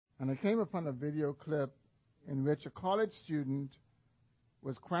And I came upon a video clip in which a college student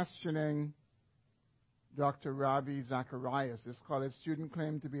was questioning Dr. Ravi Zacharias. This college student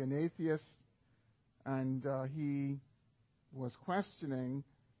claimed to be an atheist, and he was questioning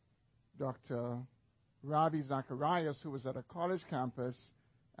Dr. Ravi Zacharias, who was at a college campus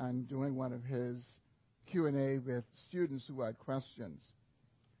and doing one of his Q&A with students who had questions.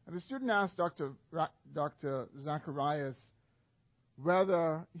 And the student asked Dr. Zacharias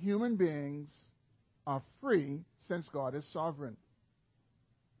whether human beings are free since God is sovereign.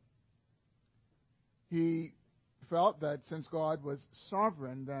 He felt that since God was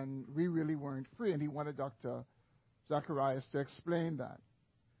sovereign, then we really weren't free, and he wanted Dr. Zacharias to explain that.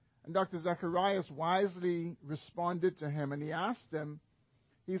 And Dr. Zacharias wisely responded to him, and he asked him,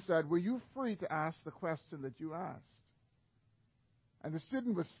 he said, "Were you free to ask the question that you asked?" And the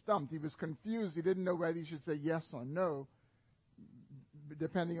student was stumped. He was confused. He didn't know whether he should say yes or no,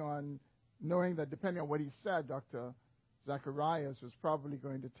 depending on what he said, Dr. Zacharias was probably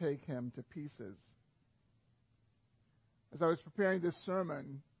going to take him to pieces. As I was preparing this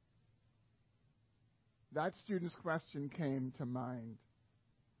sermon, that student's question came to mind.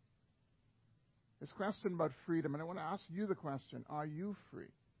 His question about freedom, and I want to ask you the question, are you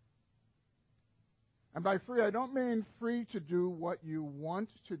free? And by free, I don't mean free to do what you want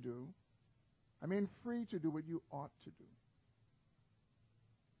to do. I mean free to do what you ought to do.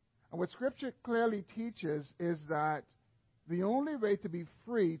 And what Scripture clearly teaches is that the only way to be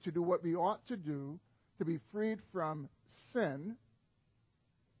free to do what we ought to do, to be freed from sin,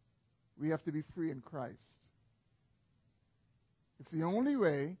 we have to be free in Christ. It's the only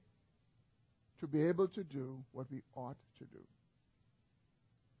way to be able to do what we ought to do.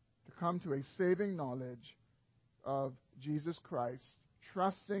 To come to a saving knowledge of Jesus Christ,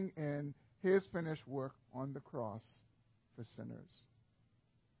 trusting in his finished work on the cross for sinners.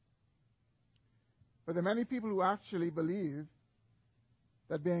 But there are many people who actually believe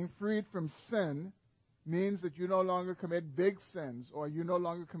that being freed from sin means that you no longer commit big sins, or you no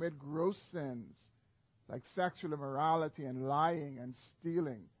longer commit gross sins like sexual immorality and lying and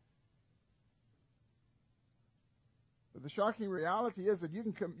stealing. But the shocking reality is that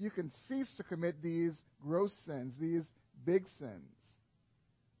you can cease to commit these gross sins, these big sins,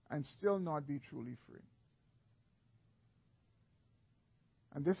 and still not be truly free.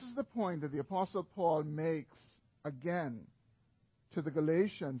 And this is the point that the Apostle Paul makes again to the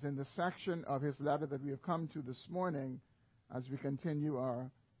Galatians in the section of his letter that we have come to this morning as we continue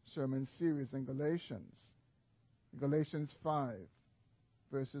our sermon series in Galatians. Galatians 5,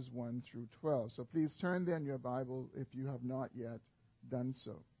 verses 1 through 12. So please turn there in your Bible if you have not yet done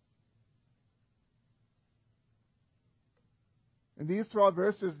so. In these 12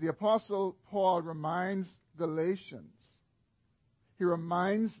 verses, the Apostle Paul reminds Galatians, he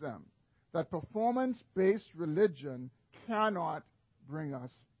reminds them that performance-based religion cannot bring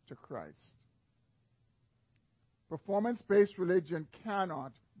us to Christ. Performance-based religion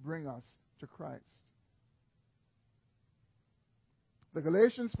cannot bring us to Christ. The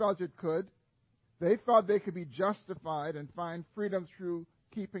Galatians felt it could. They thought they could be justified and find freedom through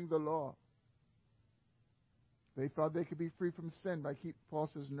keeping the law. They thought they could be free from sin by keeping. Paul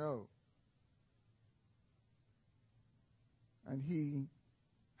says no. And he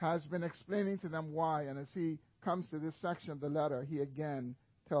has been explaining to them why, and as he comes to this section of the letter, he again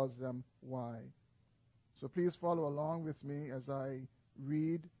tells them why. So please follow along with me as I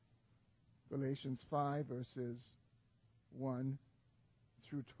read Galatians 5, verses 1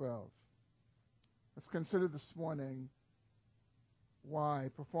 through 12. Let's consider this morning why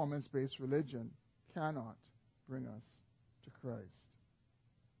performance-based religion cannot bring us to Christ.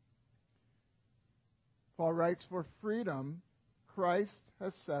 Paul writes, "For freedom, Christ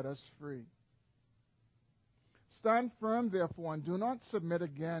has set us free. Stand firm, therefore, and do not submit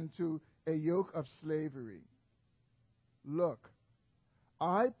again to a yoke of slavery. Look,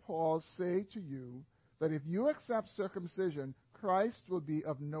 I, Paul, say to you that if you accept circumcision, Christ will be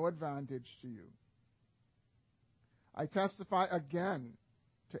of no advantage to you. I testify again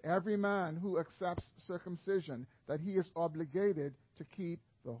to every man who accepts circumcision that he is obligated to keep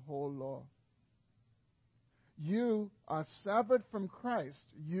the whole law. You are severed from Christ,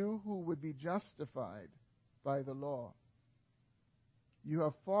 you who would be justified by the law. You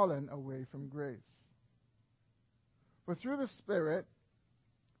have fallen away from grace. For through the Spirit,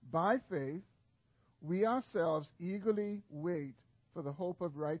 by faith, we ourselves eagerly wait for the hope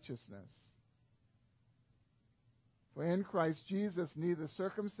of righteousness. For in Christ Jesus, neither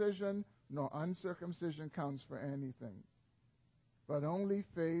circumcision nor uncircumcision counts for anything, but only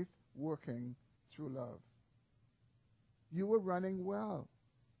faith working through love. You were running well.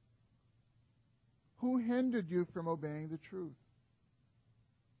 Who hindered you from obeying the truth?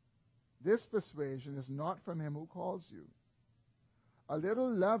 This persuasion is not from him who calls you. A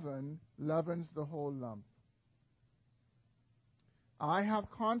little leaven leavens the whole lump. I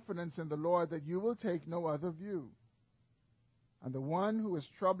have confidence in the Lord that you will take no other view, and the one who is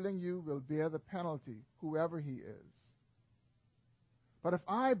troubling you will bear the penalty, whoever he is. But if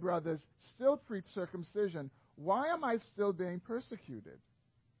I, brothers, still preach circumcision, why am I still being persecuted?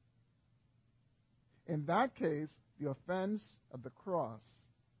 In that case, the offense of the cross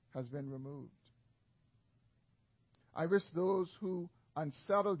has been removed. I wish those who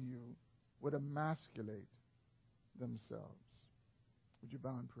unsettled you would emasculate themselves. Would you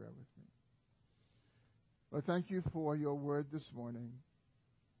bow in prayer with me? Lord, thank you for your word this morning.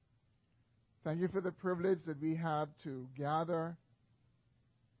 Thank you for the privilege that we have to gather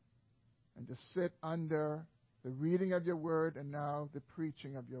and to sit under the reading of your word and now the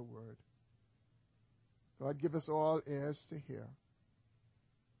preaching of your word. God, give us all ears to hear.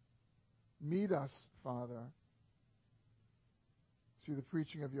 Meet us, Father, through the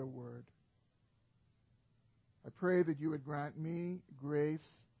preaching of your word. I pray that you would grant me grace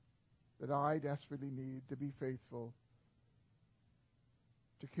that I desperately need to be faithful,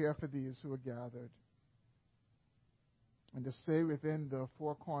 to care for these who are gathered, and to stay within the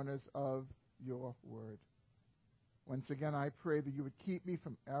four corners of your word. Once again, I pray that you would keep me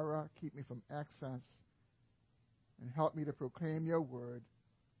from error, keep me from excess, and help me to proclaim your word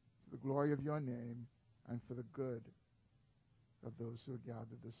for the glory of your name and for the good of those who are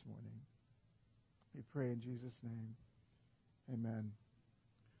gathered this morning. We pray in Jesus' name. Amen.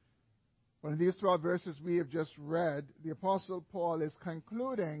 Well, in these 12 verses we have just read, the Apostle Paul is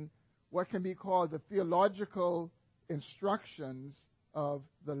concluding what can be called the theological instructions of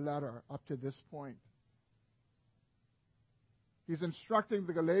the letter up to this point. He's instructing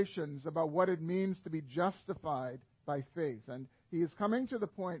the Galatians about what it means to be justified by faith. And he is coming to the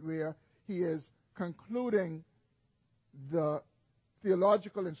point where he is concluding the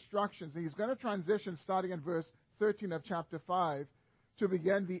theological instructions. And he's going to transition starting in verse 13 of chapter 5 to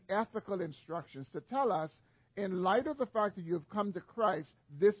begin the ethical instructions, to tell us, in light of the fact that you have come to Christ,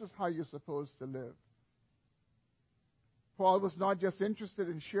 this is how you're supposed to live. Paul was not just interested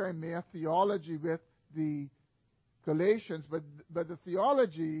in sharing mere theology with the Galatians, but the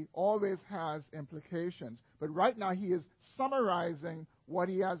theology always has implications. But right now he is summarizing what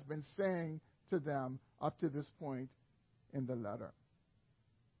he has been saying to them up to this point in the letter.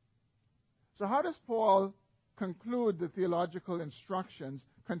 So how does Paul conclude the theological instructions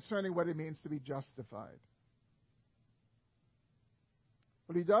concerning what it means to be justified?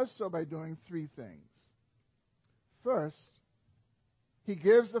 Well, he does so by doing three things. First, he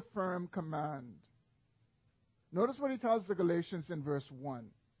gives a firm command. Notice what he tells the Galatians in verse 1.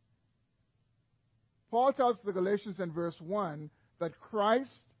 Paul tells the Galatians in verse 1 that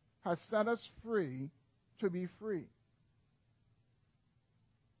Christ has set us free to be free.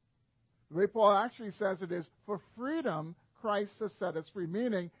 The way Paul actually says it is, for freedom, Christ has set us free,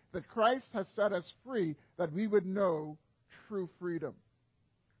 meaning that Christ has set us free that we would know true freedom.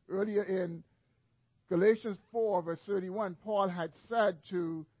 Earlier in Galatians 4, verse 31, Paul had said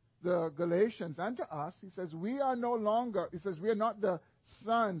to the Galatians and to us, he says, we are not the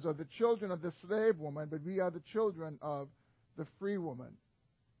sons or the children of the slave woman, but we are the children of the free woman.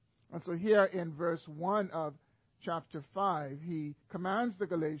 And so here in verse 1 of chapter 5, he commands the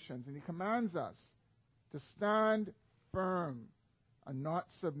Galatians and he commands us to stand firm and not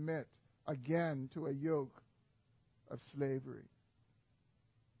submit again to a yoke of slavery.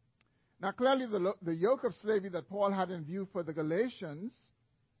 Now, clearly, the yoke of slavery that Paul had in view for the Galatians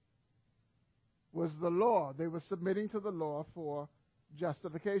was the law. They were submitting to the law for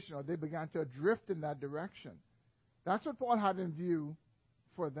justification, or they began to drift in that direction. That's what Paul had in view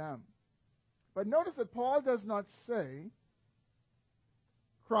for them. But notice that Paul does not say,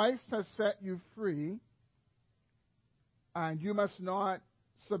 Christ has set you free, and you must not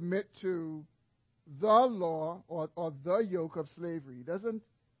submit to the law or the yoke of slavery. He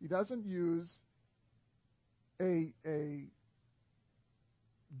doesn't use a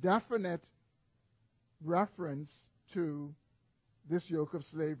definite reference to this yoke of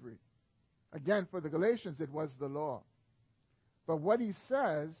slavery. Again, for the Galatians, it was the law. But what he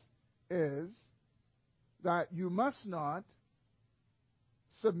says is that you must not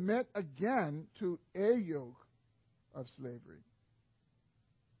submit again to a yoke of slavery.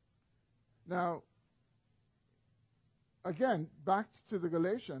 Now, again, back to the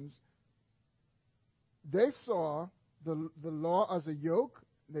Galatians, they saw the law as a yoke.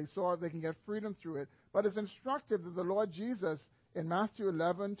 They saw they can get freedom through it. But it's instructive that the Lord Jesus, in Matthew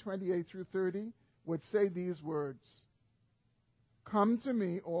 11, 28 through 30, would say these words, "Come to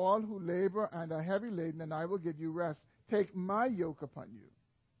me, all who labor and are heavy laden, and I will give you rest. Take my yoke upon you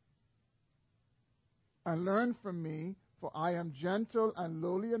and learn from me, for I am gentle and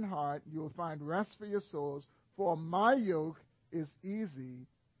lowly in heart. You will find rest for your souls, for my yoke is easy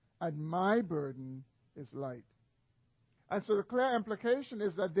and my burden is light." And so the clear implication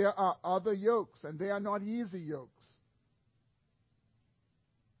is that there are other yokes, and they are not easy yokes.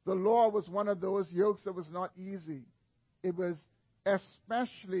 The law was one of those yokes that was not easy. It was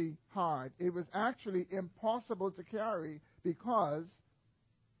especially hard. It was actually impossible to carry because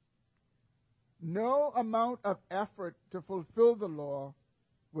no amount of effort to fulfill the law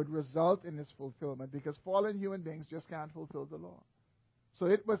would result in its fulfillment, because fallen human beings just can't fulfill the law. So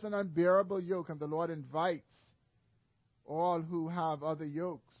it was an unbearable yoke, and the Lord invites all who have other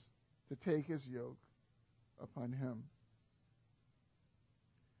yokes to take his yoke upon him.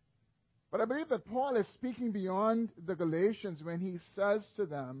 But I believe that Paul is speaking beyond the Galatians when he says to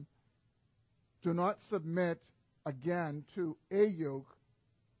them, do not submit again to a yoke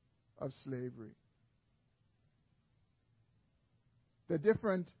of slavery. The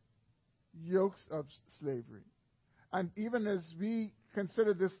different yokes of slavery. And even as we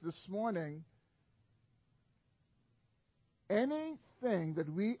consider this morning, anything that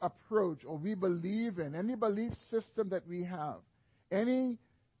we approach or we believe in, any belief system that we have, anything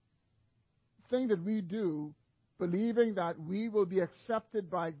that we do, believing that we will be accepted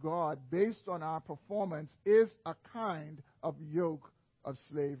by God based on our performance, is a kind of yoke of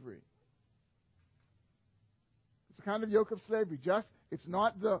slavery. It's a kind of yoke of slavery. It's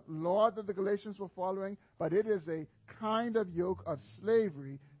not the law that the Galatians were following, but it is a kind of yoke of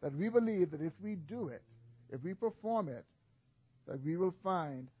slavery that we believe that if we do it, if we perform it, that we will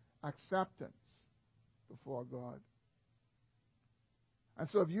find acceptance before God. And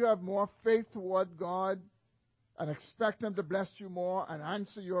so if you have more faith toward God and expect him to bless you more and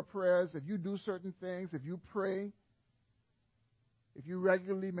answer your prayers, if you do certain things, if you pray, if you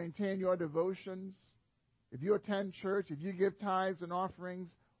regularly maintain your devotions, if you attend church, if you give tithes and offerings,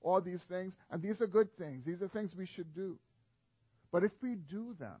 all these things, and these are good things. These are things we should do. But if we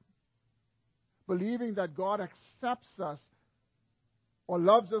do them, believing that God accepts us or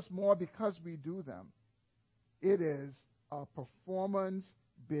loves us more because we do them, it is a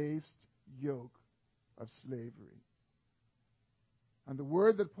performance-based yoke of slavery. And the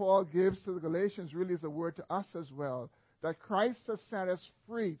word that Paul gives to the Galatians really is a word to us as well, that Christ has set us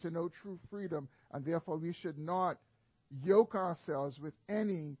free to know true freedom, and therefore we should not yoke ourselves with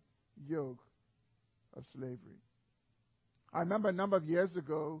any yoke of slavery. I remember a number of years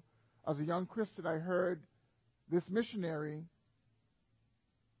ago, as a young Christian, I heard this missionary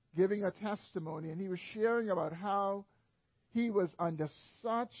giving a testimony, and he was sharing about how he was under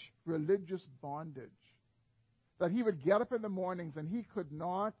such religious bondage that he would get up in the mornings and he could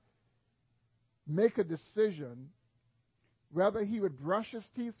not make a decision whether he would brush his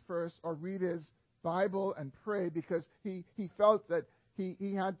teeth first or read his Bible and pray, because he felt that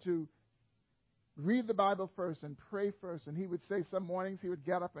he had to read the Bible first and pray first. And he would say some mornings he would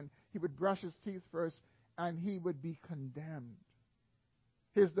get up and he would brush his teeth first, and he would be condemned.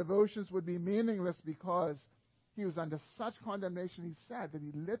 His devotions would be meaningless because he was under such condemnation, he said, that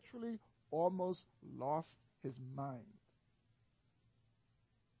he literally almost lost his mind.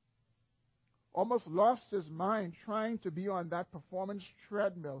 Almost lost his mind trying to be on that performance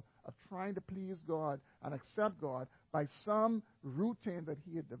treadmill of trying to please God and accept God by some routine that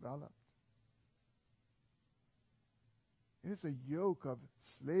he had developed. It is a yoke of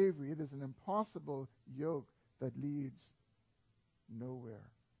slavery. It is an impossible yoke that leads nowhere.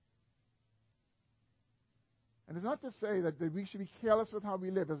 And it's not to say that we should be careless with how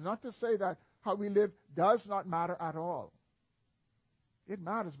we live. It's not to say that how we live does not matter at all. It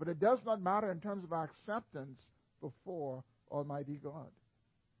matters, but it does not matter in terms of our acceptance before Almighty God.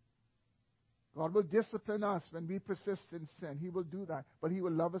 God will discipline us when we persist in sin. He will do that, but he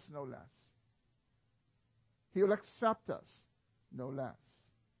will love us no less. He will accept us no less.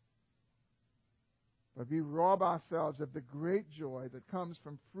 But we rob ourselves of the great joy that comes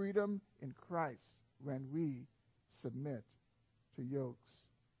from freedom in Christ when we submit to yokes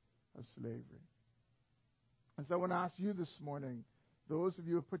of slavery. And so I want to ask you this morning, those of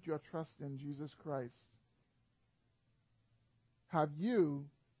you who have put your trust in Jesus Christ, have you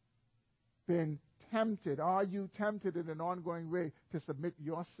been tempted? Are you tempted in an ongoing way to submit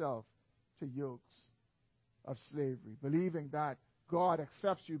yourself to yokes of slavery, believing that God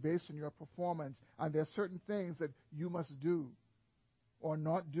accepts you based on your performance, and there are certain things that you must do or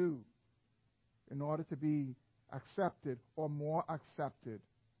not do in order to be accepted or more accepted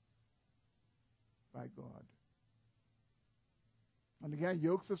by God. And again,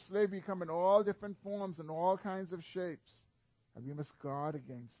 yokes of slavery come in all different forms and all kinds of shapes, and we must guard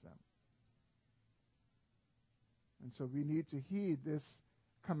against them. And so we need to heed this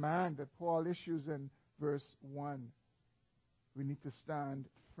command that Paul issues in verse 1. We need to stand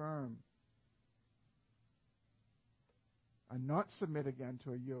firm and not submit again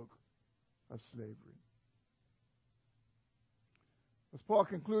to a yoke of slavery. As Paul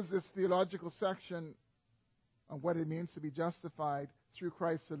concludes this theological section on what it means to be justified through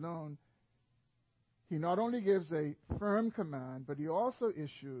Christ alone, he not only gives a firm command, but he also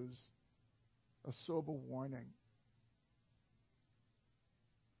issues a sober warning.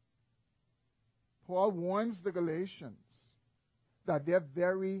 Paul warns the Galatians that their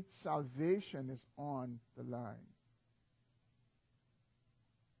very salvation is on the line.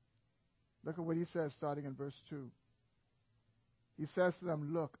 Look at what he says starting in verse 2. He says to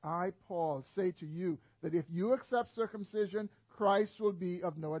them, "Look, I, Paul, say to you that if you accept circumcision, Christ will be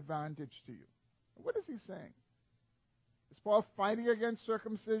of no advantage to you." What is he saying? Is Paul fighting against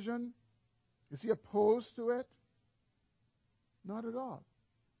circumcision? Is he opposed to it? Not at all.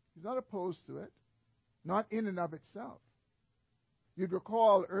 He's not opposed to it, not in and of itself. You'd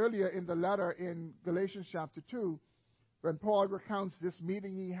recall earlier in the letter in Galatians chapter 2, when Paul recounts this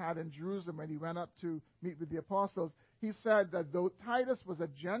meeting he had in Jerusalem when he went up to meet with the apostles, he said that though Titus was a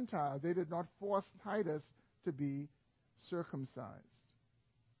Gentile, they did not force Titus to be circumcised.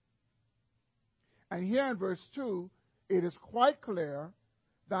 And here in verse 2, it is quite clear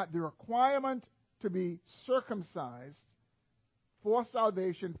that the requirement to be circumcised for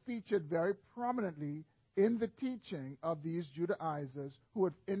salvation featured very prominently in the teaching of these Judaizers who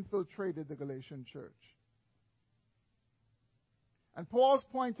had infiltrated the Galatian church. And Paul's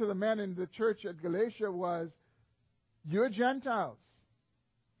point to the men in the church at Galatia was, you're Gentiles.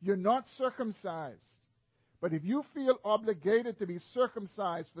 You're not circumcised. But if you feel obligated to be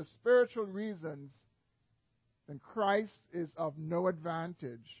circumcised for spiritual reasons, then Christ is of no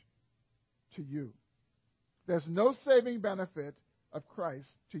advantage to you. There's no saving benefit of Christ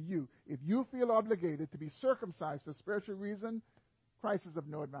to you. If you feel obligated to be circumcised for spiritual reason, Christ is of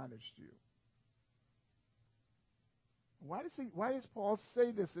no advantage to you. Why does Paul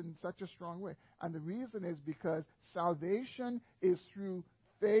say this in such a strong way? And the reason is because salvation is through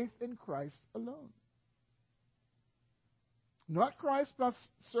faith in Christ alone. Not Christ plus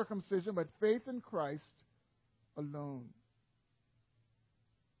circumcision, but faith in Christ alone.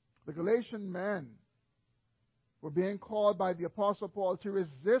 The Galatian men were being called by the Apostle Paul to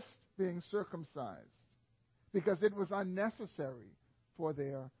resist being circumcised because it was unnecessary for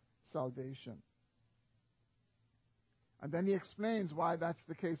their salvation. And then he explains why that's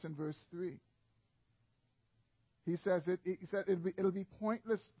the case in verse 3. He says it'll be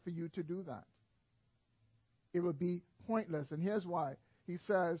pointless for you to do that. It will be pointless. And here's why. He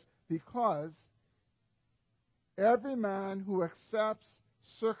says, because every man who accepts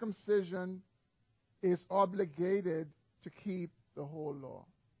circumcision is obligated to keep the whole law.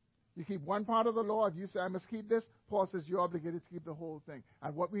 You keep one part of the law. If you say, I must keep this, Paul says you're obligated to keep the whole thing.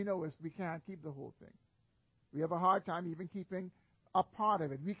 And what we know is we can't keep the whole thing. We have a hard time even keeping a part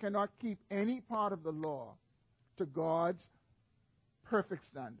of it. We cannot keep any part of the law to God's perfect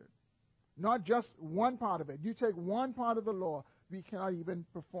standard. Not just one part of it. You take one part of the law, we cannot even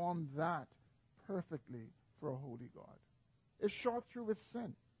perform that perfectly for a holy God. It's shot through with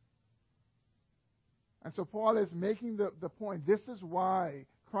sin. And so Paul is making the point, this is why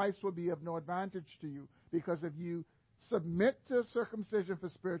Christ will be of no advantage to you. Because if you submit to circumcision for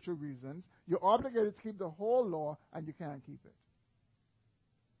spiritual reasons, you're obligated to keep the whole law, and you can't keep it.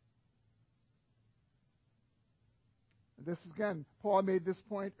 And this again, Paul made this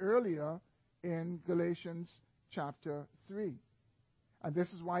point earlier in Galatians chapter 3. And this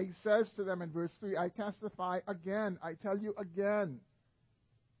is why he says to them in verse 3, I testify again, I tell you again.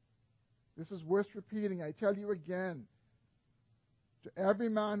 This is worth repeating, I tell you again. To every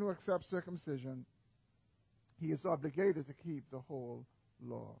man who accepts circumcision, he is obligated to keep the whole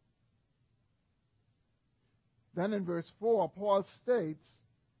law. Then in verse 4, Paul states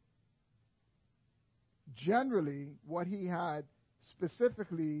generally what he had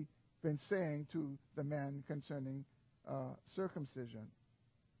specifically been saying to the men concerning circumcision.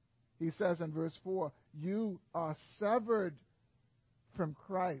 He says in verse 4, you are severed from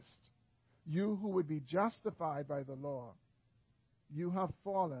Christ, you who would be justified by the law. You have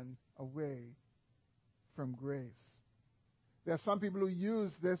fallen away from grace. There are some people who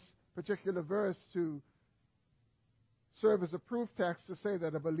use this particular verse to serve as a proof text to say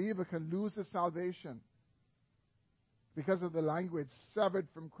that a believer can lose his salvation. because of the language, severed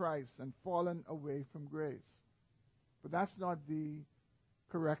from Christ and fallen away from grace. But that's not the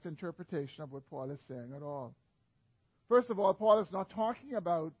correct interpretation of what Paul is saying at all. First of all, Paul is not talking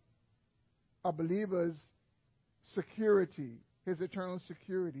about a believer's security, his eternal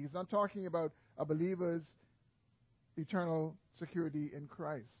security. He's not talking about a believer's eternal security in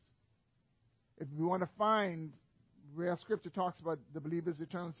Christ. If we want to find where Scripture talks about the believer's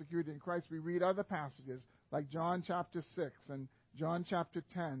eternal security in Christ, we read other passages like John chapter 6 and John chapter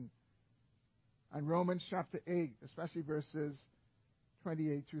 10 and Romans chapter 8, especially verses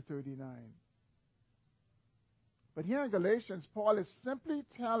 28 through 39. But here in Galatians, Paul is simply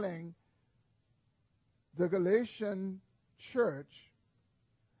telling the Galatian church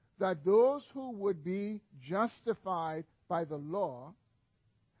that those who would be justified by the law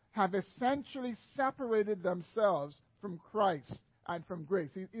have essentially separated themselves from Christ and from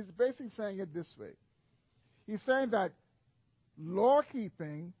grace. He's basically saying it this way. He's saying that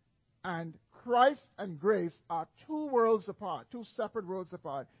law-keeping and Christ and grace are two worlds apart, two separate worlds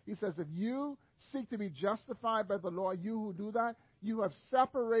apart. He says if you seek to be justified by the law, you who do that, you have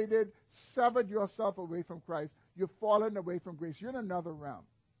severed yourself away from Christ. You've fallen away from grace. You're in another realm.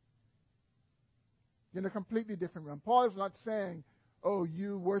 You're in a completely different realm. Paul is not saying, oh,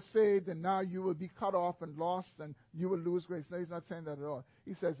 you were saved and now you will be cut off and lost and you will lose grace. No, he's not saying that at all.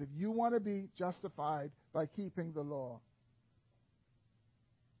 He says if you want to be justified by keeping the law,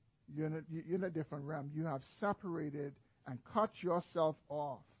 you're in a different realm. You have separated and cut yourself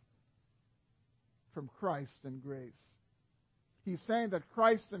off from Christ and grace. He's saying that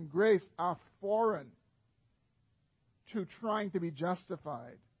Christ and grace are foreign to trying to be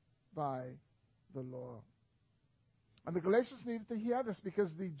justified by the law. And the Galatians needed to hear this because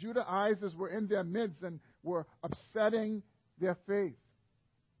the Judaizers were in their midst and were upsetting their faith,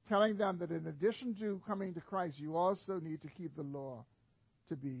 telling them that in addition to coming to Christ, you also need to keep the law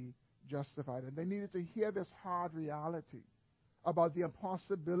to be justified. And they needed to hear this hard reality about the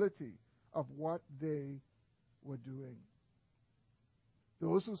impossibility of what they were doing.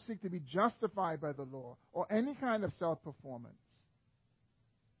 Those who seek to be justified by the law or any kind of self-performance,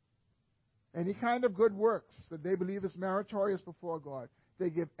 any kind of good works that they believe is meritorious before God, they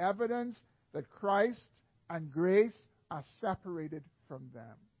give evidence that Christ and grace are separated from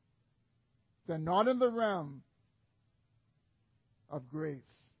them. They're not in the realm of grace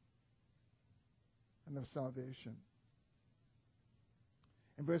and of salvation.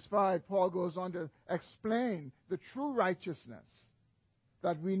 In verse 5, Paul goes on to explain the true righteousness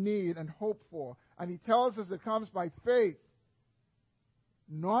that we need and hope for. And he tells us it comes by faith,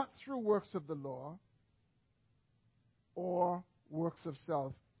 not through works of the law or works of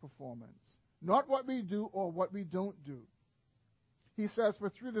self-performance. Not what we do or what we don't do. He says, for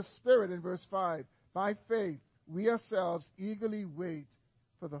through the Spirit, in verse 5, by faith, we ourselves eagerly wait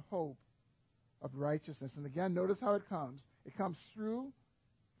for the hope of righteousness. And again, notice how it comes. It comes through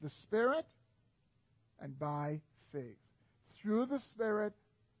the Spirit and by faith. Through the Spirit,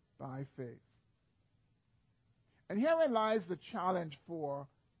 by faith. And herein lies the challenge for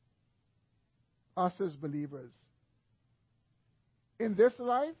us as believers. In this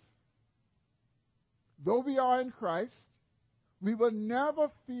life, though we are in Christ, we will never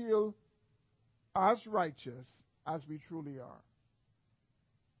feel as righteous as we truly are.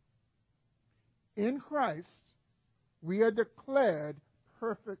 In Christ, we are declared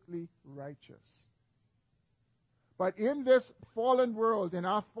perfectly righteous. But in this fallen world, in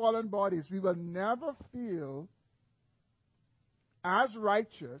our fallen bodies, we will never feel as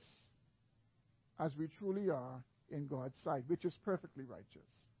righteous as we truly are in God's sight, which is perfectly righteous.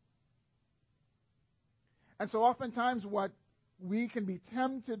 And so oftentimes what we can be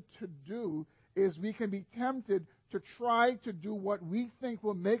tempted to do is we can be tempted to try to do what we think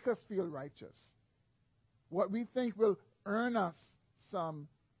will make us feel righteous, what we think will earn us some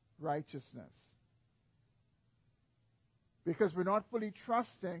righteousness. Because we're not fully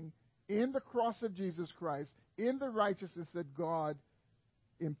trusting in the cross of Jesus Christ, in the righteousness that God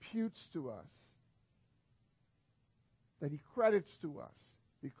imputes to us, that He credits to us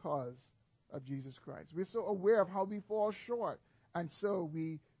because of Jesus Christ. We're so aware of how we fall short, and so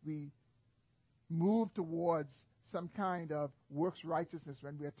we move towards some kind of works righteousness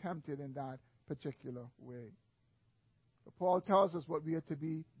when we are tempted in that particular way. But Paul tells us what we are to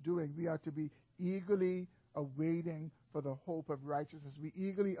be doing. We are to be eagerly awaiting for the hope of righteousness. We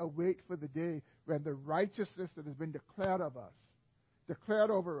eagerly await for the day when the righteousness that has been declared of us,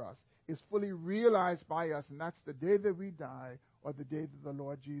 declared over us, is fully realized by us, and that's the day that we die or the day that the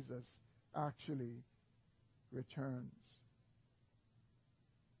Lord Jesus actually returns.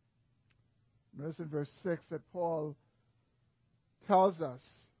 Notice in verse 6 that Paul tells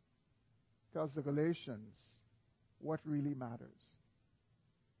the Galatians what really matters.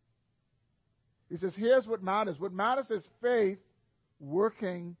 He says, here's what matters. What matters is faith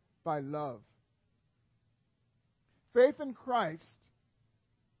working by love. Faith in Christ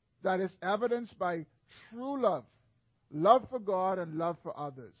that is evidenced by true love, love for God and love for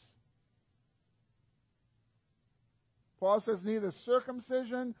others. Paul says neither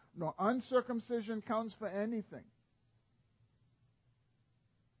circumcision nor uncircumcision counts for anything.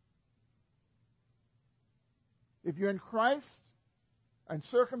 If you're in Christ and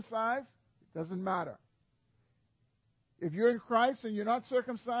circumcised, it doesn't matter. If you're in Christ and you're not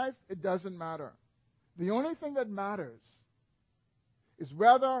circumcised, it doesn't matter. The only thing that matters is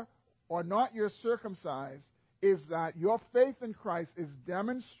whether or not you're circumcised, is that your faith in Christ is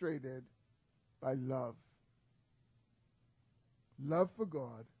demonstrated by love. Love for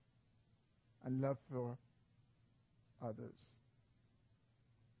God and love for others.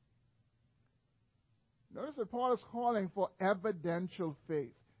 Notice that Paul is calling for evidential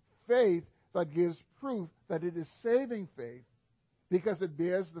faith. Faith that gives proof that it is saving faith because it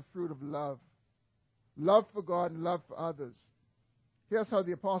bears the fruit of love. Love for God and love for others. Here's how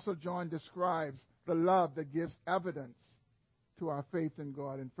the Apostle John describes the love that gives evidence to our faith in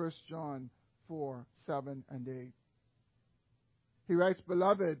God in 1 John 4, 7, and 8. He writes,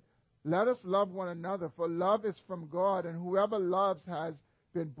 "Beloved, let us love one another, for love is from God, and whoever loves has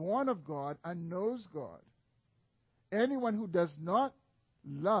been born of God and knows God. Anyone who does not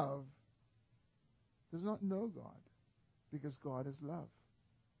love does not know God, because God is love."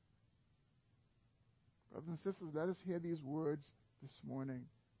 Brothers and sisters, let us hear these words this morning.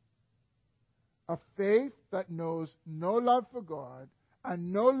 A faith that knows no love for God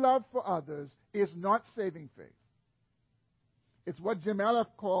and no love for others is not saving faith. It's what Jim Elliff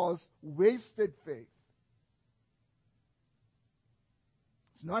calls wasted faith.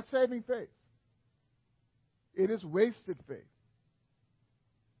 It's not saving faith. It is wasted faith.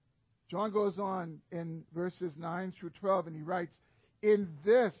 John goes on in verses 9 through 12, and he writes, "In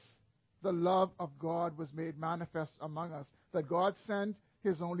this the love of God was made manifest among us, that God sent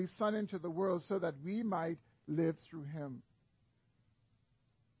his only Son into the world so that we might live through him.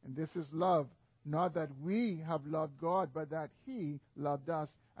 And this is love, not that we have loved God, but that he loved us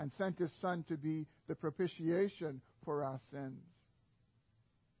and sent his Son to be the propitiation for our sins."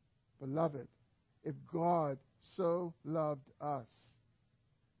 Beloved, if God so loved us,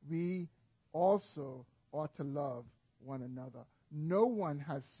 we also ought to love one another. No one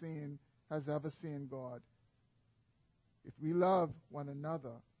has ever seen God. If we love one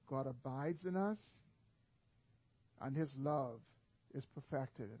another, God abides in us, and his love is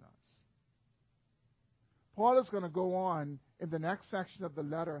perfected in us. Paul is going to go on in the next section of the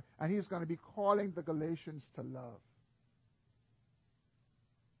letter, and he's going to be calling the Galatians to love.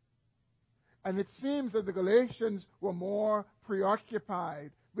 And it seems that the Galatians were more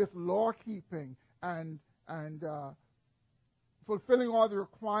preoccupied with law-keeping and fulfilling all the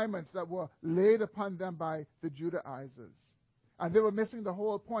requirements that were laid upon them by the Judaizers. And they were missing the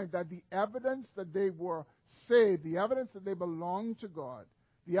whole point, that the evidence that they were saved, the evidence that they belonged to God,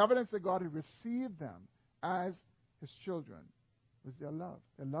 the evidence that God had received them as his children, was their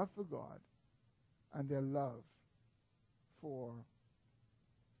love for God and their love for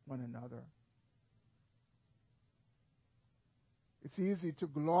one another. It's easy to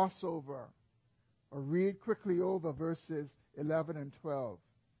gloss over or read quickly over verses 11 and 12.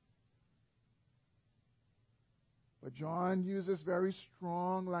 But John uses very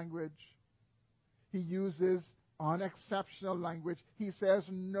strong language. He uses unexceptional language. He says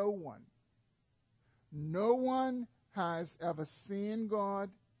no one has ever seen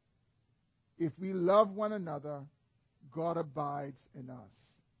God. If we love one another, God abides in us.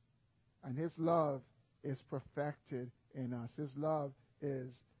 And his love is perfected in us. His love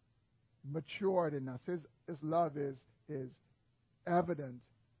is matured in us. His love is evident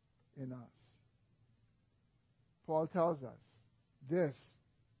in us. Paul tells us this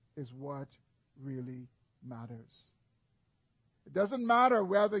is what really matters. It doesn't matter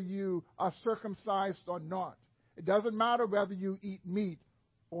whether you are circumcised or not. It doesn't matter whether you eat meat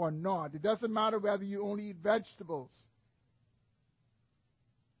or not. It doesn't matter whether you only eat vegetables.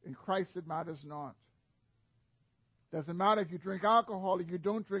 In Christ it matters not. It doesn't matter if you drink alcohol or you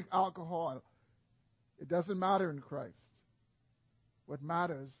don't drink alcohol. It doesn't matter in Christ. What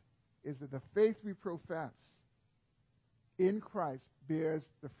matters is that the faith we profess in Christ bears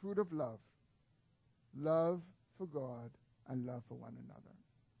the fruit of love. Love for God and love for one another.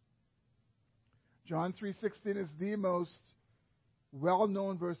 John 3:16 is the most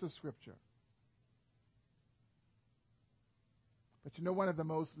well-known verse of Scripture. But you know one of the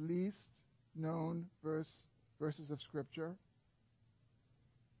most least known verses of Scripture,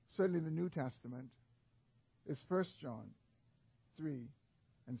 certainly in the New Testament, is 1 John 3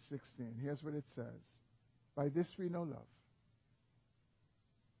 and 16. Here's what it says. By this we know love,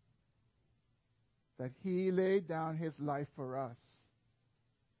 that he laid down his life for us,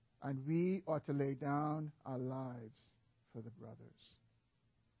 and we ought to lay down our lives for the brothers.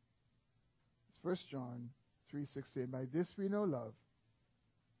 It's 1 John 3:16. By this we know love,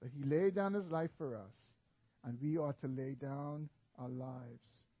 that he laid down his life for us, and we ought to lay down our lives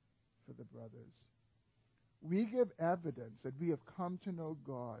for the brothers. We give evidence that we have come to know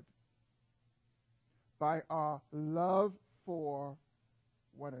God by our love for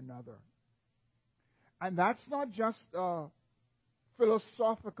one another. And that's not just a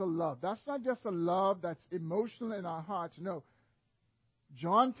philosophical love. That's not just a love that's emotional in our hearts. No.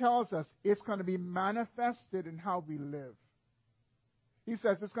 John tells us it's going to be manifested in how we live. He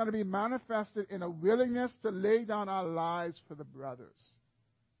says it's going to be manifested in a willingness to lay down our lives for the brothers.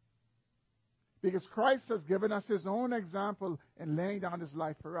 Because Christ has given us his own example in laying down his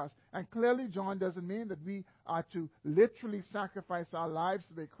life for us. And clearly John doesn't mean that we are to literally sacrifice our lives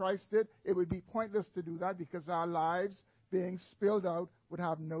the way Christ did. It would be pointless to do that because our lives being spilled out would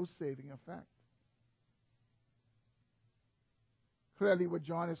have no saving effect. Clearly what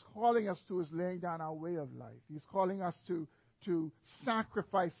John is calling us to is laying down our way of life. He's calling us to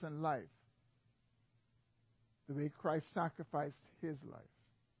sacrifice in life the way Christ sacrificed his life.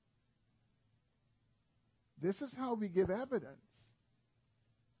 This is how we give evidence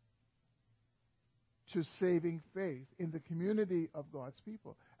to saving faith in the community of God's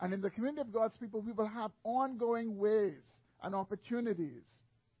people. And in the community of God's people, we will have ongoing ways and opportunities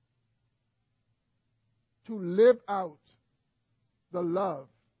to live out the love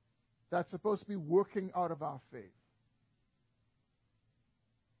that's supposed to be working out of our faith.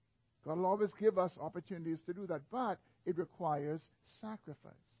 God will always give us opportunities to do that, but it requires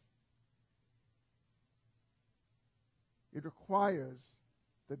sacrifice. It requires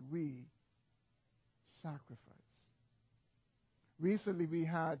that we sacrifice. Recently, we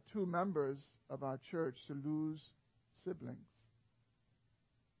had 2 members of our church to lose siblings.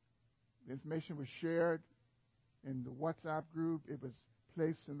 The information was shared in the WhatsApp group. It was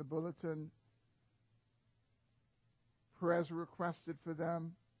placed in the bulletin. Prayers were requested for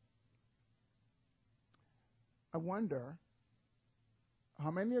them. I wonder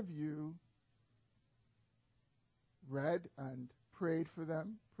how many of you read and prayed for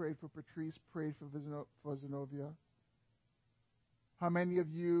them, prayed for Patrice, prayed for Zenobia. How many of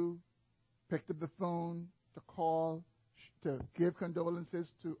you picked up the phone to call, to give condolences,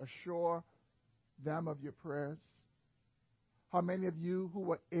 to assure them of your prayers? How many of you who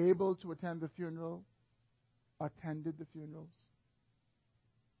were able to attend the funeral attended the funerals?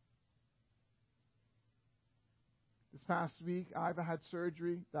 This past week, Iva had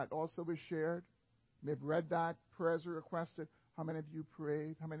surgery. That also was shared. You may have read that. Prayers were requested. How many of you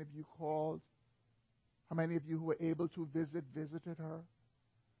prayed? How many of you called? How many of you who were able to visited her?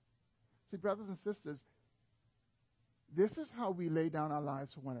 See, brothers and sisters, this is how we lay down our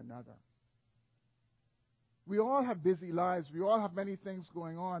lives for one another. We all have busy lives. We all have many things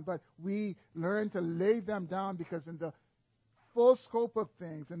going on, but we learn to lay them down because in the full scope of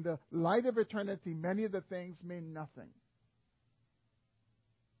things, in the light of eternity, many of the things mean nothing.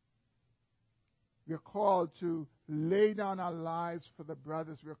 We're called to lay down our lives for the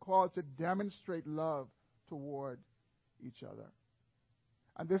brothers. We're called to demonstrate love toward each other.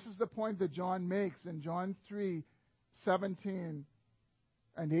 And this is the point that John makes in John 3:17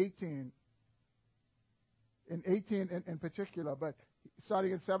 and 18. In 18 in particular, but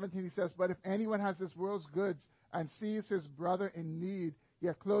starting in 17 he says, "But if anyone has this world's goods and sees his brother in need,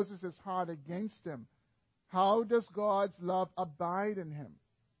 yet closes his heart against him, how does God's love abide in him?"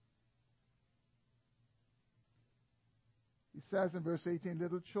 He says in verse 18,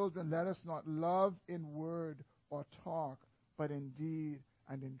 "Little children, let us not love in word or talk, but in deed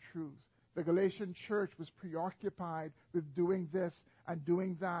and in truth." The Galatian church was preoccupied with doing this and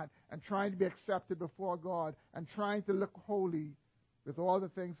doing that and trying to be accepted before God and trying to look holy with all the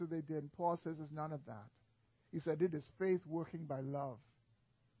things that they did. And Paul says there's none of that. He said it is faith working by love.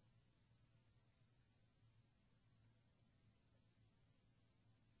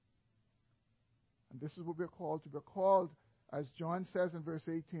 And this is what we're called to. We're called, as John says in verse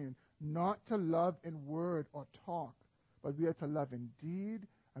 18, not to love in word or talk, but we are to love in deed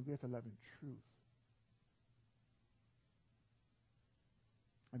and we are to love in truth.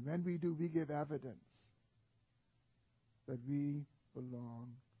 And when we do, we give evidence that we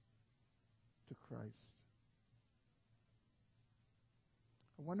belong to Christ.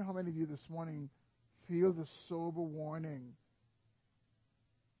 I wonder how many of you this morning feel the sober warning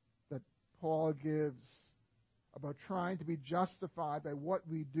that Paul gives about trying to be justified by what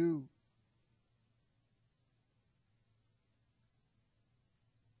we do.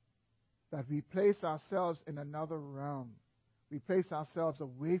 That we place ourselves in another realm. We place ourselves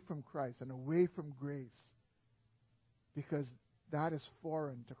away from Christ and away from grace, because that is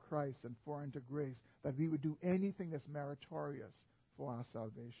foreign to Christ and foreign to grace, that we would do anything that's meritorious for our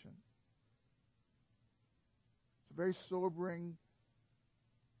salvation. It's a very sobering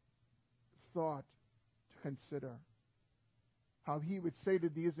thought to consider. How he would say to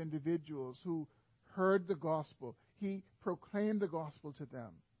these individuals who heard the gospel, he proclaimed the gospel to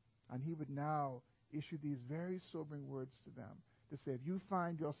them, and he would now issue these very sobering words to them to say, if you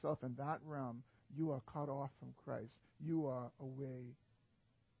find yourself in that realm, you are cut off from Christ. You are away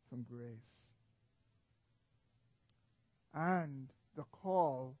from grace. And the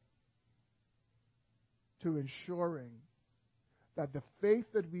call to ensuring that the faith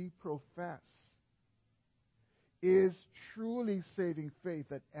that we profess is truly saving faith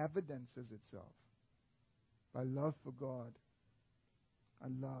that evidences itself by love for God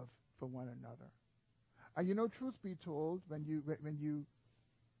and love for one another. And you know, truth be told, when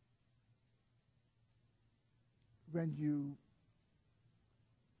you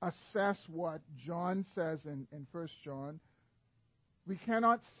assess what John says in 1 John, we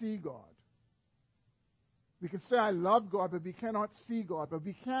cannot see God. We can say, I love God, but we cannot see God. But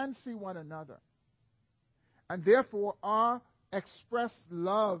we can see one another. And therefore, our expressed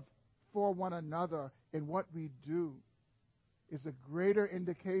love for one another in what we do is a greater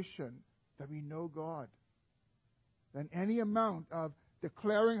indication that we know God than any amount of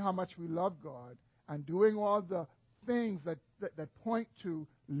declaring how much we love God and doing all the things that point to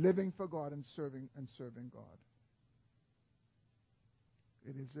living for God and serving God.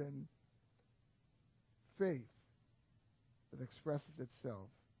 It is in faith that expresses itself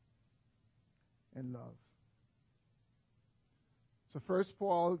in love. So first,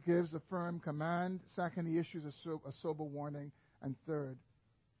 Paul gives a firm command. Second, he issues a sober warning. And third,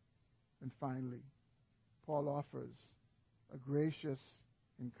 and finally, Paul offers a gracious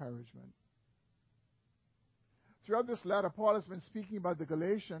encouragement. Throughout this letter, Paul has been speaking about the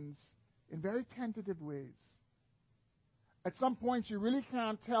Galatians in very tentative ways. At some points, you really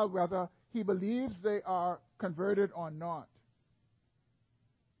can't tell whether he believes they are converted or not.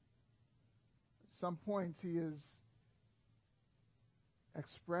 At some points, he is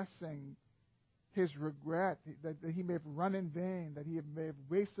expressing his regret that he may have run in vain, that he may have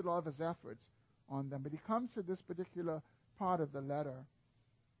wasted all of his efforts on them. But he comes to this particular part of the letter,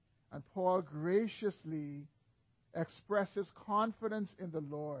 and Paul graciously expresses confidence in the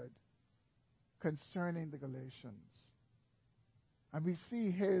Lord concerning the Galatians. And we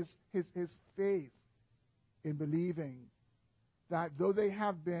see his faith in believing that though they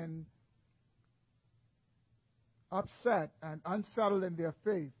have been upset and unsettled in their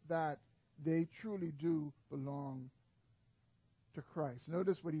faith, that they truly do belong to Christ.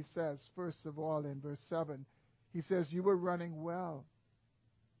 Notice what he says, first of all, in verse 7. He says, you were running well.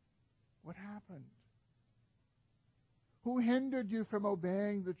 What happened? Who hindered you from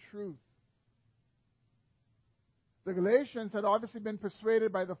obeying the truth? The Galatians had obviously been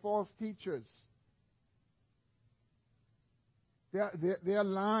persuaded by the false teachers. Their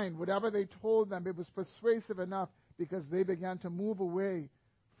line, whatever they told them, it was persuasive enough because they began to move away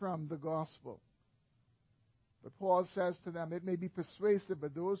from the gospel. But Paul says to them, it may be persuasive,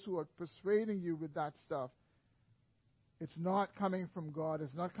 but those who are persuading you with that stuff, it's not coming from God.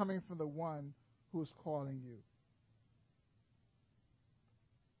 It's not coming from the one who is calling you.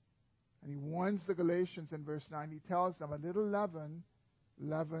 And he warns the Galatians in verse 9. He tells them, a little leaven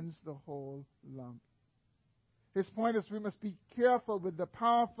leavens the whole lump. His point is we must be careful with the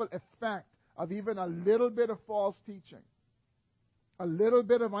powerful effect of even a little bit of false teaching, a little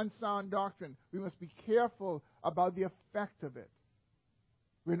bit of unsound doctrine. We must be careful about the effect of it.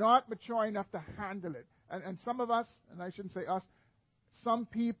 We're not mature enough to handle it. And some of us, and I shouldn't say us, some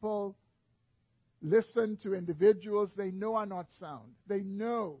people listen to individuals they know are not sound. They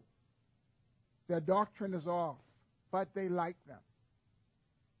know their doctrine is off, but they like them.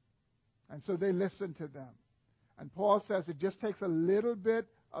 And so they listen to them. And Paul says it just takes a little bit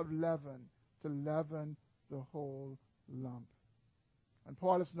of leaven to leaven the whole lump. And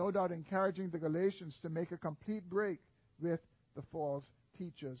Paul is no doubt encouraging the Galatians to make a complete break with the false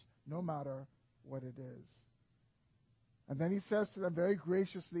teachers, no matter what it is. And then he says to them very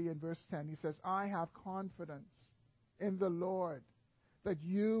graciously in verse 10, he says, I have confidence in the Lord that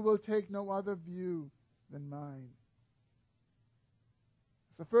you will take no other view than mine.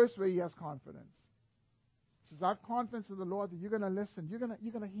 It's the first way he has confidence. He says, I have confidence in the Lord that you're going to listen. You're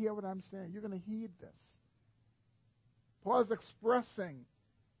going to hear what I'm saying. You're going to heed this. Paul is expressing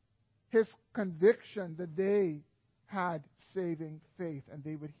his conviction that they had saving faith and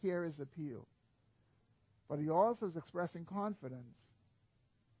they would hear his appeal. But he also is expressing confidence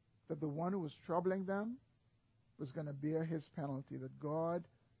that the one who was troubling them was going to bear his penalty, that God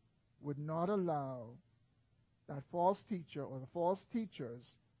would not allow that false teacher or the false teachers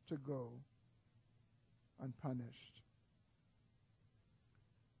to go unpunished.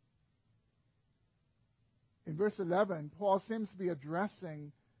 In verse 11, Paul seems to be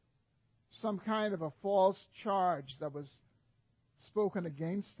addressing some kind of a false charge that was spoken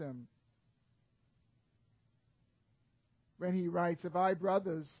against him when he writes, if I,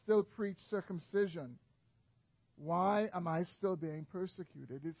 brothers, still preach circumcision, why am I still being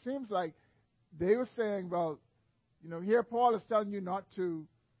persecuted? It seems like they were saying, well, here Paul is telling you not to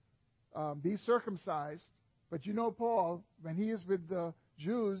be circumcised, but Paul, when he is with the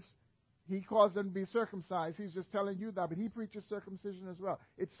Jews, he calls them to be circumcised. He's just telling you that, but he preaches circumcision as well.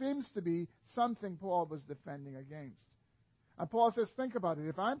 It seems to be something Paul was defending against. And Paul says, think about it.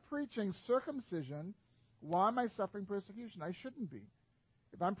 If I'm preaching circumcision, why am I suffering persecution? I shouldn't be.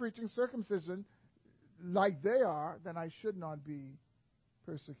 If I'm preaching circumcision like they are, then I should not be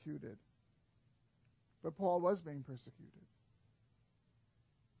persecuted. But Paul was being persecuted.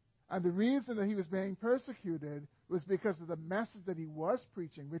 And the reason that he was being persecuted was because of the message that he was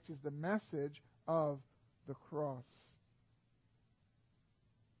preaching, which is the message of the cross.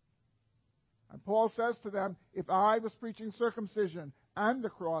 And Paul says to them, if I was preaching circumcision and the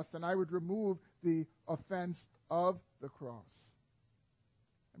cross, then I would remove the offense of the cross.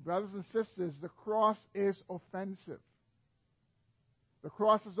 And brothers and sisters, the cross is offensive. The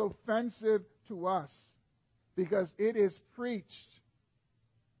cross is offensive to us because it is preached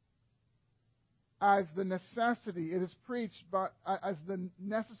as the necessity. It is preached as the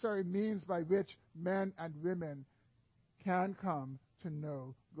necessary means by which men and women can come to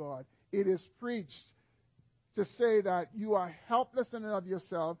know God. It is preached to say that you are helpless in and of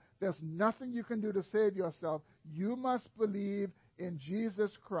yourself. There's nothing you can do to save yourself. You must believe in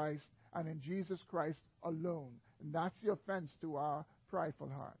Jesus Christ and in Jesus Christ alone. And that's the offense to our prideful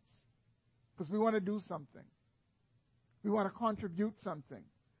hearts. Because we want to do something. We want to contribute something.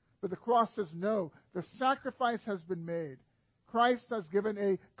 But the cross says, no, the sacrifice has been made. Christ has given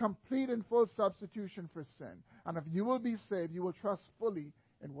a complete and full substitution for sin. And if you will be saved, you will trust fully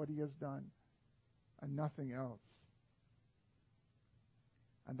in what he has done and nothing else.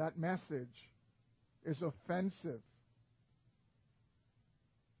 And that message is offensive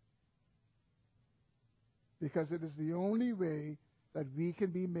because it is the only way that we can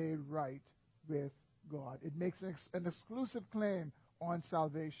be made right with God. It makes an exclusive claim on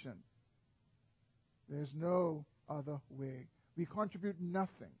salvation. There's no other way. We contribute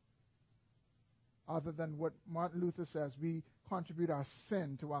nothing other than what Martin Luther says. We contribute our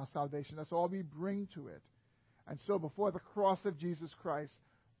sin to our salvation. That's all we bring to it. And so before the cross of Jesus Christ,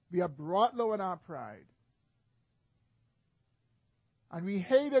 we are brought low in our pride. And we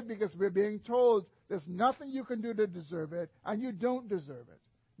hate it because we're being told there's nothing you can do to deserve it, and you don't deserve it.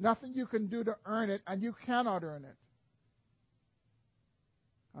 Nothing you can do to earn it, and you cannot earn it.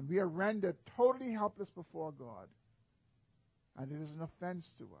 And we are rendered totally helpless before God. And it is an offense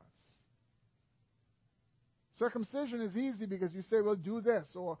to us. Circumcision is easy because you say, well, do this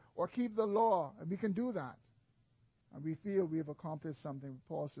or keep the law, and we can do that. And we feel we have accomplished something.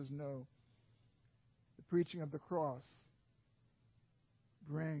 Paul says, no. The preaching of the cross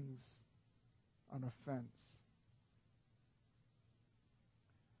brings an offense.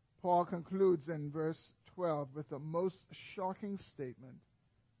 Paul concludes in verse 12 with the most shocking statement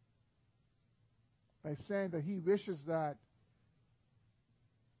by saying that he wishes that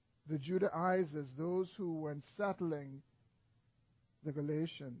the Judaizers, those who were unsettling the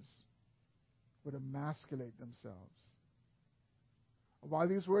Galatians, would emasculate themselves. While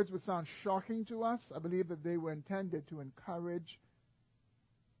these words would sound shocking to us, I believe that they were intended to encourage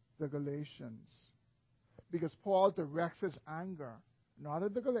the Galatians. Because Paul directs his anger not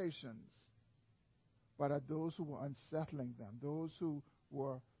at the Galatians, but at those who were unsettling them, those who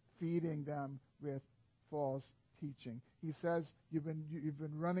were feeding them with false teaching. He says, you've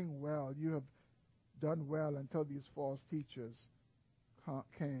been running well, you have done well until these false teachers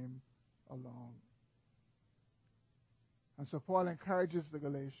came along. And so Paul encourages the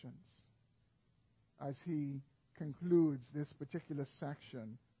Galatians as he concludes this particular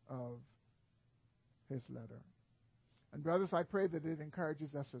section of his letter. And brothers, I pray that it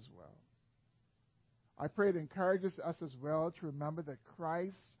encourages us as well. I pray it encourages us as well to remember that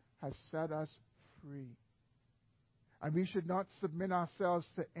Christ has set us free. And we should not submit ourselves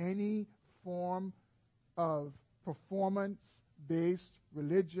to any form of performance-based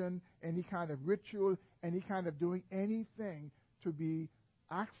religion, any kind of ritual, any kind of doing anything to be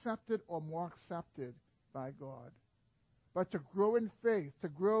accepted or more accepted by God. But to grow in faith, to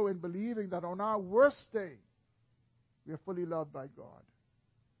grow in believing that on our worst day, we are fully loved by God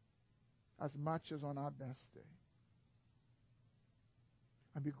as much as on our best day.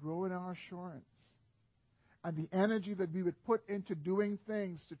 And we grow in our assurance. And the energy that we would put into doing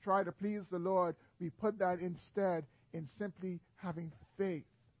things to try to please the Lord, we put that instead in simply having faith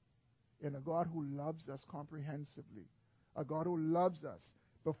in a God who loves us comprehensively, a God who loves us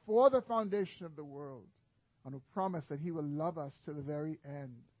before the foundation of the world, and who promised that he will love us to the very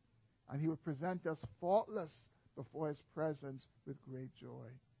end, and he will present us faultless before his presence with great joy.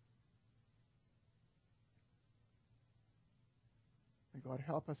 May God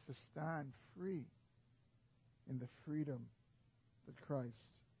help us to stand free in the freedom that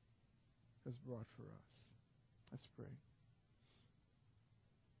Christ has brought for us. Let's pray.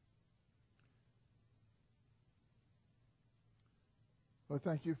 Lord,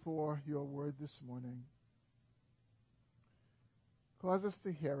 thank you for your word this morning. Cause us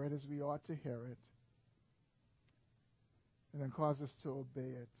to hear it as we ought to hear it, and then cause us to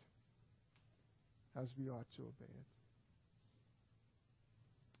obey it as we ought to obey it.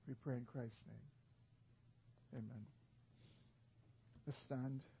 We pray in Christ's name. Amen. Let's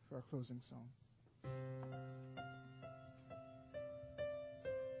stand for our closing song.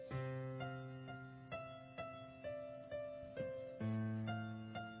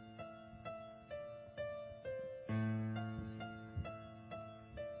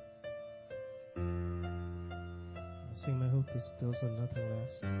 I'll sing My Hope is Built on Nothing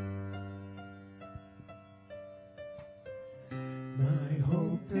Less. My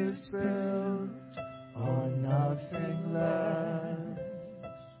hope is built on nothing less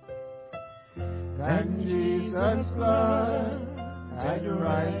than Jesus' blood and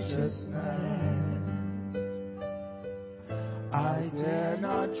righteousness. I dare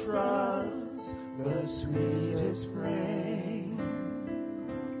not trust the sweetest frame,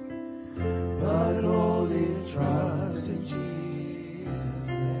 but only trust in Jesus'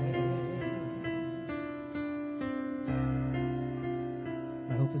 name.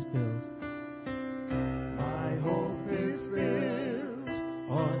 My hope is built. My hope is built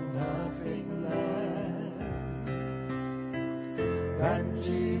on nothing less than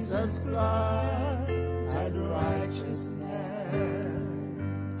Jesus' blood and righteousness.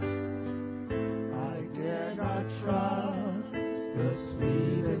 I dare not trust the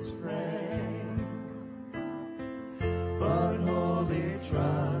sweetest frame, but only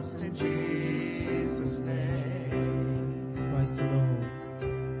trust in Jesus' name. Christ alone.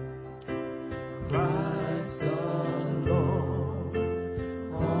 Christ alone,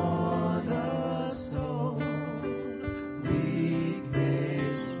 cornerstone, weak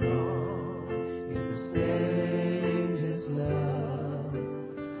made strong in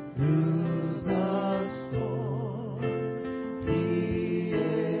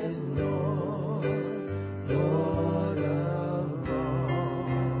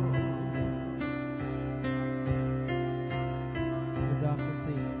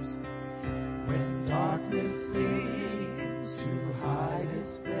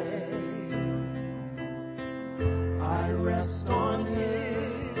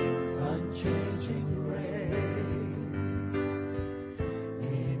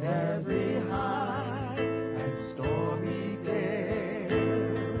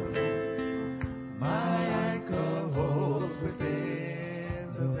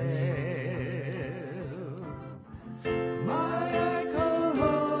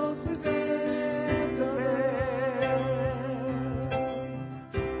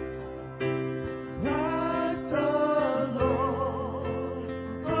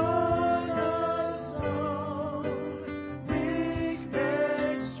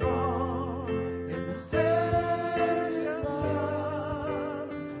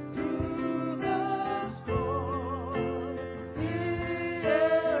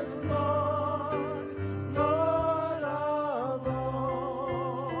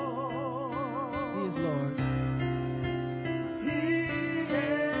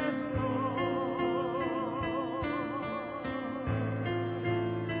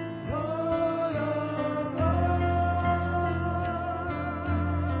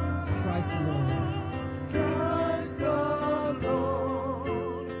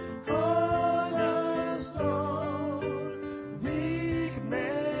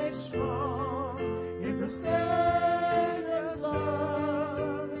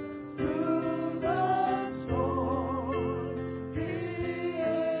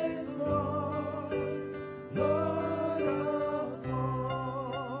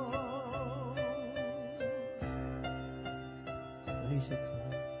shall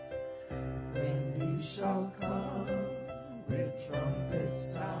come. When he shall come with trumpet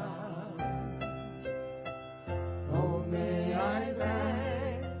sound, oh, may I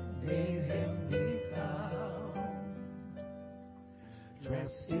then in him be found,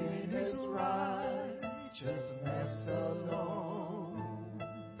 dressed in his righteousness alone,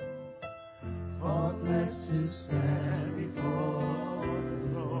 faultless to stand before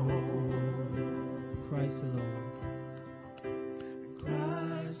the throne. Christ alone.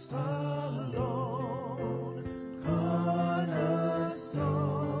 Christ alone, cornerstone,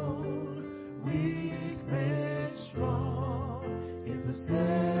 weak made strong in the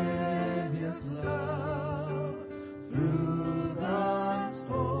Savior's love. Through the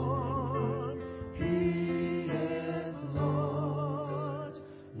storm, he is Lord,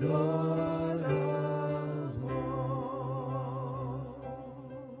 Lord of all.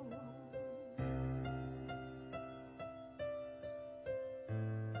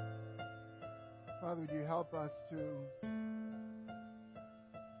 Father, would you help us to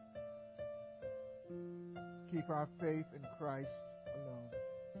keep our faith in Christ alone?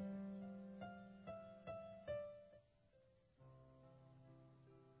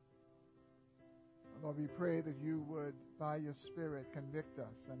 Lord, we pray that you would, by your Spirit, convict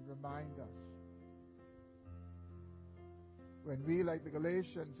us and remind us when we, like the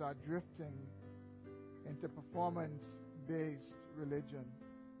Galatians, are drifting into performance-based religion,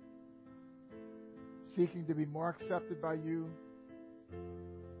 seeking to be more accepted by you,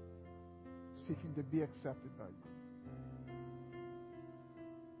 seeking to be accepted by you.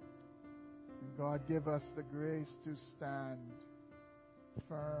 And God, give us the grace to stand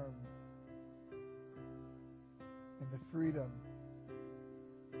firm in the freedom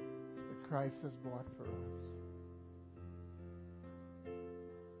that Christ has bought for us.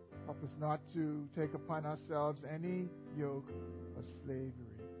 Help us not to take upon ourselves any yoke of slavery,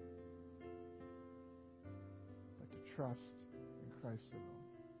 but to trust in Christ alone.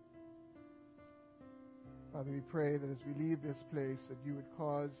 Father, we pray that as we leave this place, that you would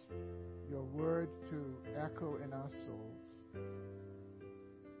cause your word to echo in our souls.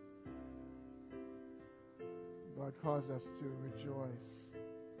 God, cause us to rejoice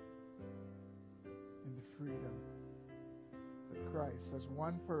in the freedom that Christ has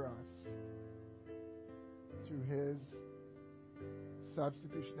won for us through his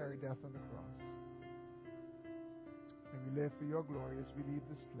substitutionary death on the cross. And we live for your glory as we leave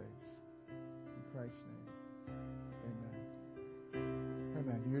this place. In Christ's name, amen.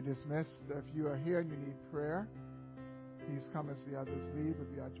 Amen. You're dismissed. If you are here and you need prayer, please come as the others leave. It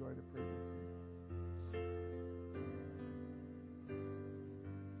would be our joy to pray with you.